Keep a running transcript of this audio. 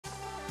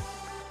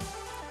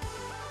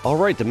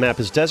Alright, the map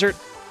is desert.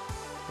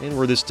 And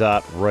we're this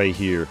dot right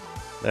here.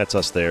 That's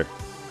us there.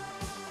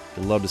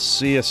 You'd love to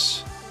see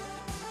us.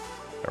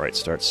 Alright,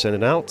 start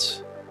sending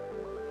out.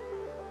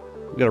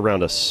 We got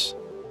around us.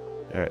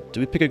 Alright, do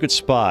we pick a good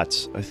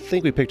spot? I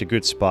think we picked a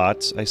good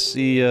spot. I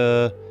see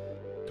a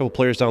couple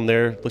players down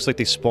there. Looks like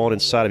they spawn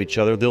inside of each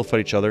other. They'll fight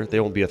each other. They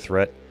won't be a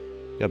threat.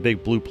 Got a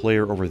big blue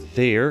player over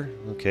there.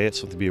 Okay, that's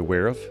something to be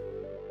aware of.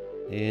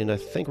 And I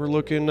think we're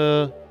looking,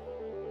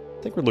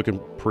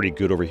 pretty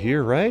good over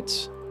here,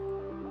 right?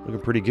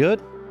 Looking pretty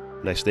good.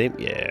 Nice name.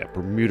 Yeah,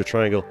 Bermuda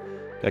Triangle.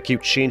 Gotta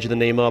keep changing the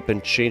name up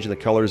and changing the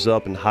colors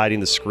up and hiding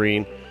the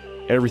screen.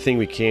 Everything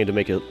we can to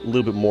make it a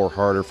little bit more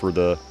harder for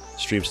the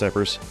stream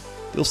snipers.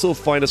 They'll still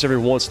find us every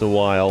once in a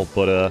while,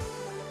 but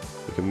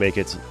we can make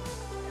it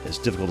as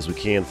difficult as we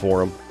can for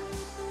them.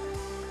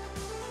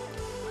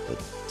 The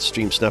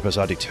stream snipers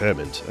are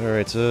determined.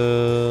 Alright,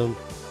 we'll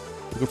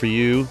go for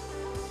you.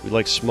 We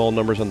like small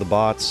numbers on the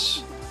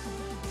bots.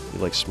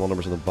 Go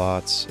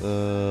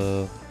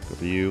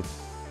for you.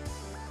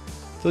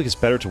 I feel like it's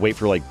better to wait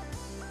for, like,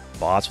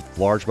 bots with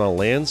large amount of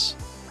lands.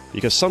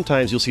 Because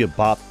sometimes you'll see a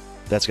bot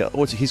that's got...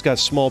 Oh, he's got a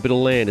small bit of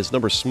land. His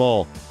number's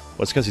small.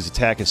 Well, it's because he's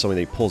attacking something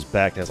that he pulls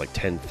back and has, like,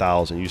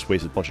 10,000. You just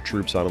wasted a bunch of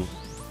troops on him.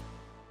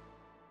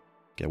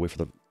 Gotta wait for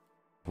the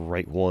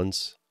right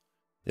ones.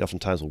 They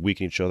oftentimes will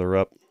weaken each other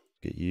up.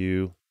 Get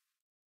you.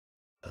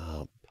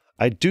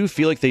 I do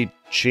feel like they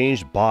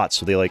changed bots,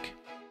 so they, like,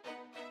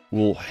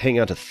 will hang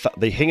on to...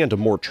 they hang on to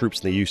more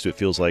troops than they used to, it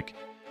feels like.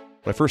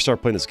 When I first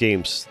started playing this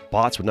game,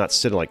 bots would not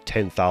sit on like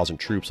 10,000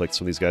 troops like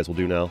some of these guys will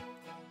do now.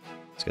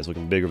 This guy's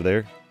looking big over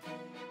there.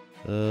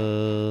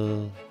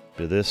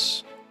 Bit of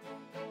this.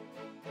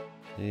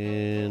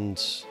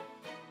 And...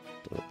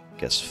 I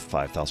guess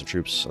 5,000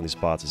 troops on these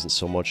bots isn't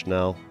so much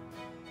now.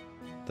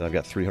 Then I've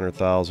got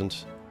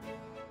 300,000.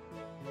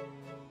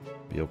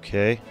 Be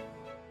okay.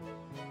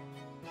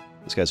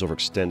 This guy's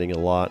overextending a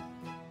lot.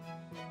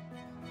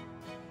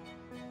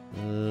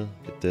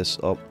 Get this.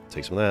 Oh,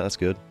 take some of that. That's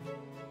good.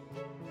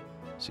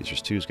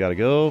 Caesar's 2's gotta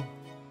go.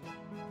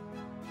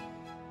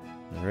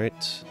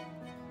 Alright.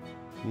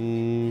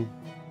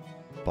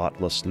 Bot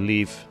must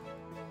leave.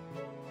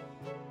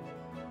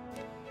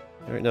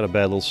 Alright, not a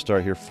bad little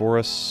start here for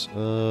us.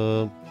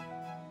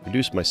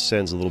 Reduce my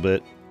sends a little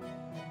bit.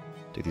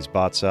 Take these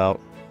bots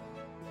out.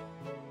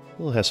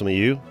 We'll have some of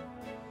you.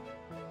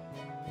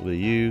 A little bit of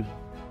you. A little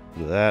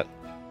bit of that.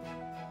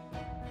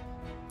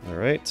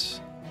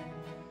 Alright.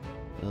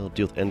 I'll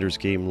deal with Ender's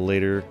game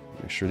later.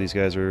 Make sure these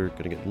guys are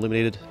gonna get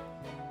eliminated.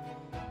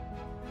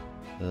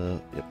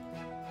 Yep.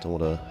 Don't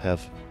want to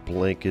have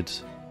blank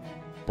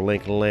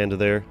land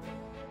there.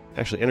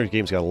 Actually, Ender's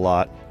game's got a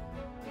lot.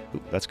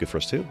 Ooh, that's good for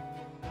us too.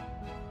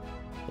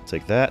 I'll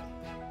take that.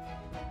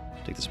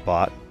 Take this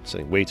bot.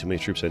 Sending way too many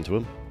troops into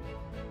him.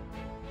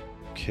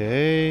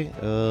 Okay.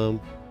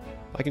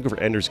 I can go for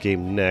Ender's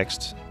game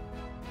next.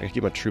 I can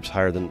keep my troops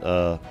higher than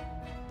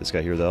this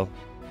guy here, though.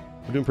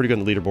 We're doing pretty good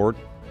on the leaderboard.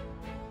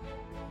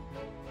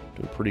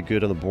 Doing pretty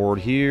good on the board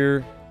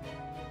here.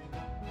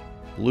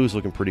 Blue's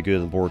looking pretty good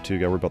on the board, too.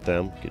 Gotta worry about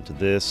them. Get into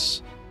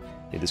this.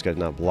 Hey, this guy did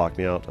not block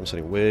me out. I'm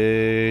sending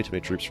way too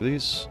many troops for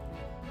these.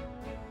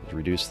 Let's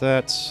reduce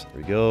that.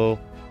 There we go.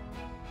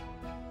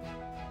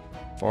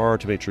 Far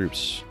too many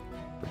troops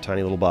for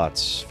tiny little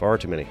bots. Far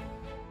too many.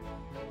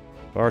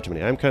 Far too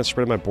many. I'm kind of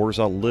spreading my borders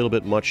out a little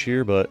bit much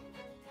here, but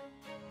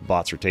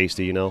bots are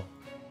tasty, you know?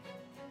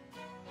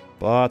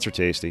 Bots are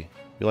tasty.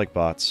 We like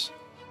bots.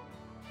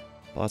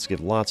 Bots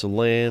give lots of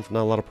land for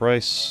not a lot of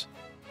price.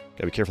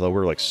 Gotta be careful that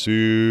we're like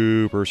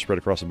super spread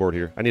across the board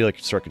here. I need to like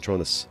start controlling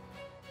this.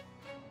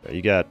 Right,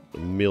 you got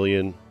 1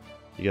 million.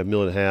 You got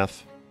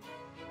 1.5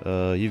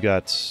 million. You've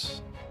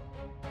got...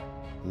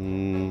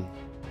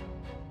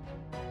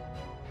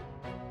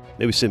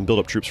 maybe sit and build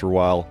up troops for a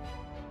while.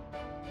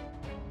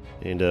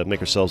 And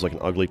make ourselves like an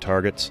ugly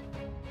target.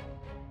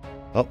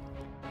 Oh,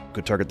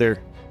 good target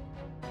there.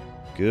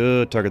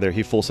 Good target there.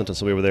 He full sent on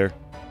somebody over there.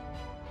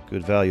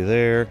 Good value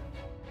there.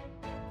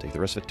 Take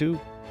the rest of it too.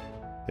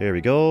 There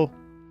we go.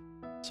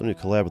 Somebody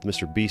to collab with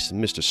Mr. Beast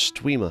and Mr.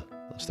 Streamer.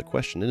 That's the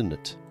question, isn't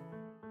it?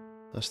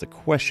 That's the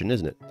question,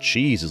 isn't it?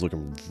 Cheese is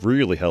looking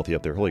really healthy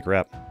up there. Holy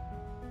crap.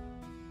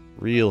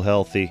 Real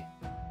healthy.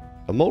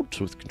 Emote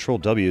with Control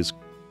W is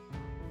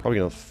probably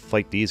going to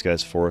fight these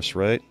guys for us,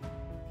 right?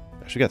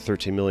 Actually, got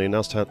 13 million. Now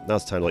it's time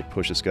to like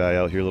push this guy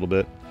out here a little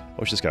bit. I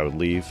wish this guy would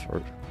leave,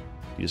 or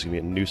he's going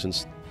to be a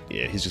nuisance.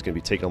 Yeah, he's just going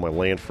to be taking all my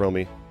land from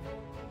me.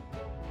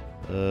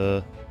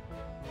 I'm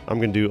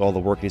going to do all the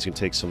work, and he's going to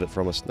take some of it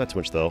from us. Not too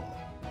much, though.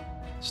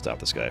 Stop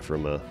this guy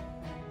from, There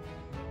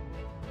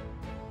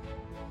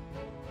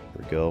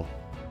we go.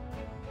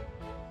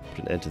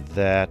 Put an end to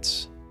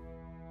that.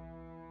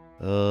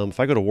 If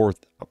I go to war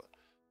with...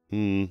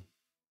 I'm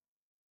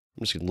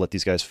just going to let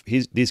these guys...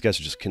 These guys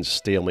are just can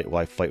stalemate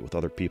while I fight with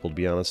other people, to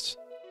be honest.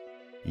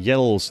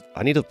 Yellow's...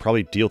 I need to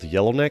probably deal with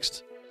yellow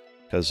next.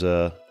 Because,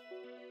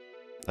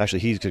 actually,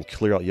 he's going to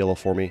clear out yellow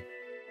for me.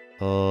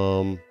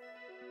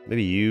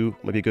 Maybe you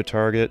might be a good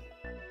target.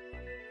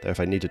 That if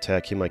I need to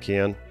attack him, I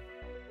can.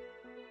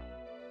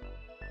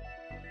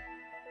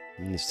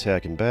 And he's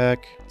attacking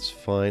back. It's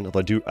fine.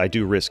 Although I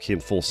do risk him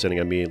full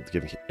sending on me and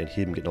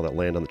him getting all that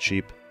land on the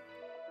cheap.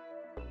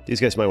 These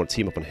guys might want to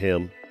team up on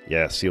him.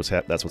 Yeah, see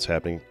that's what's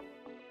happening.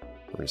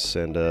 We're going to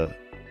send,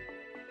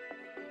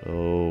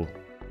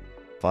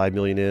 5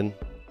 million in.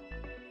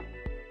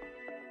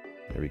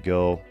 There we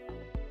go.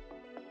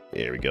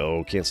 There we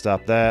go. Can't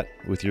stop that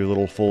with your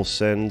little full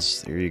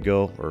sends. There you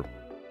go. Or,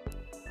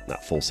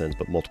 not full sends,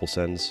 but multiple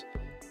sends.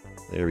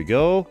 There we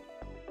go.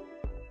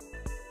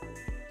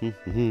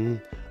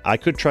 I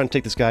could try and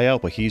take this guy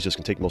out, but he's just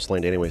going to take most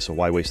land anyway, so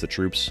why waste the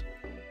troops?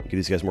 Give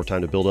these guys more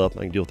time to build up.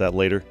 I can deal with that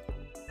later.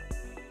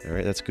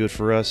 Alright, that's good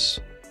for us.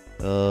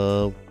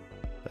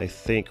 I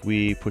think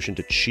we push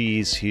into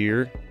cheese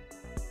here.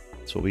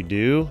 That's what we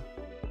do.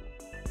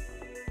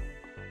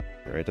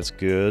 Alright, that's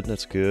good.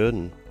 That's good.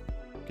 And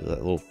get that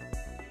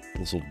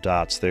those little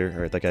dots there.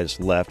 Alright, that guy just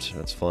left.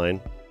 That's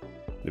fine.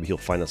 Maybe he'll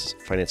finance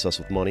us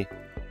with money.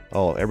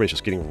 Oh, everybody's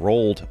just getting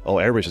rolled. Oh,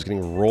 everybody's just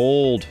getting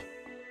rolled.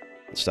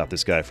 Let's stop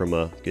this guy from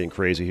getting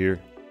crazy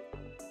here.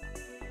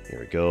 There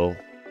we go.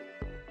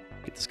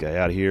 Get this guy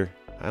out of here.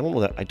 I don't know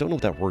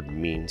what that word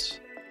means.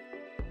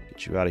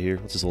 Get you out of here.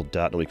 What's this little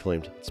dot nobody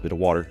claimed? It's a bit of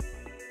water.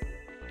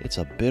 It's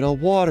a bit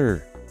of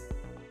water.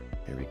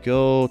 There we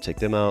go. Take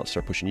them out.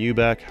 Start pushing you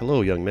back.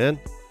 Hello, young man.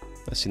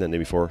 I've seen that name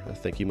before. I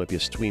think you might be a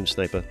Stream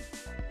Sniper.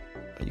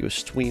 Are you a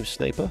Stream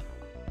Sniper?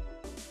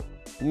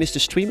 Mr.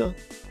 Streamer?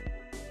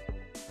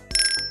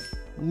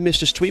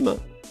 Mr. Streamer?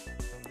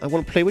 I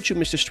want to play with you,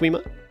 Mr.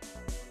 Streamer.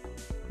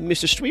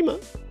 Mr. Streamer?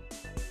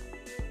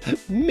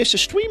 Mr.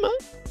 Streamer?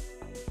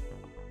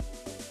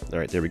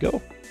 Alright, there we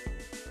go.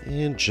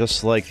 And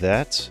just like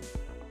that,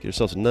 get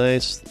yourself a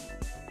nice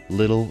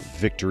little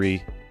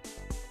victory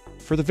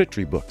for the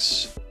victory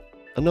books.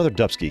 Another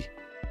Dubsky.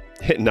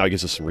 Now it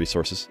gives us some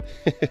resources.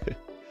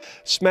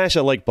 Smash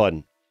that like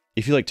button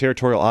if you like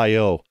Territorial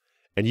IO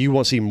and you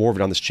want to see more of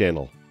it on this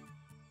channel.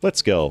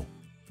 Let's go.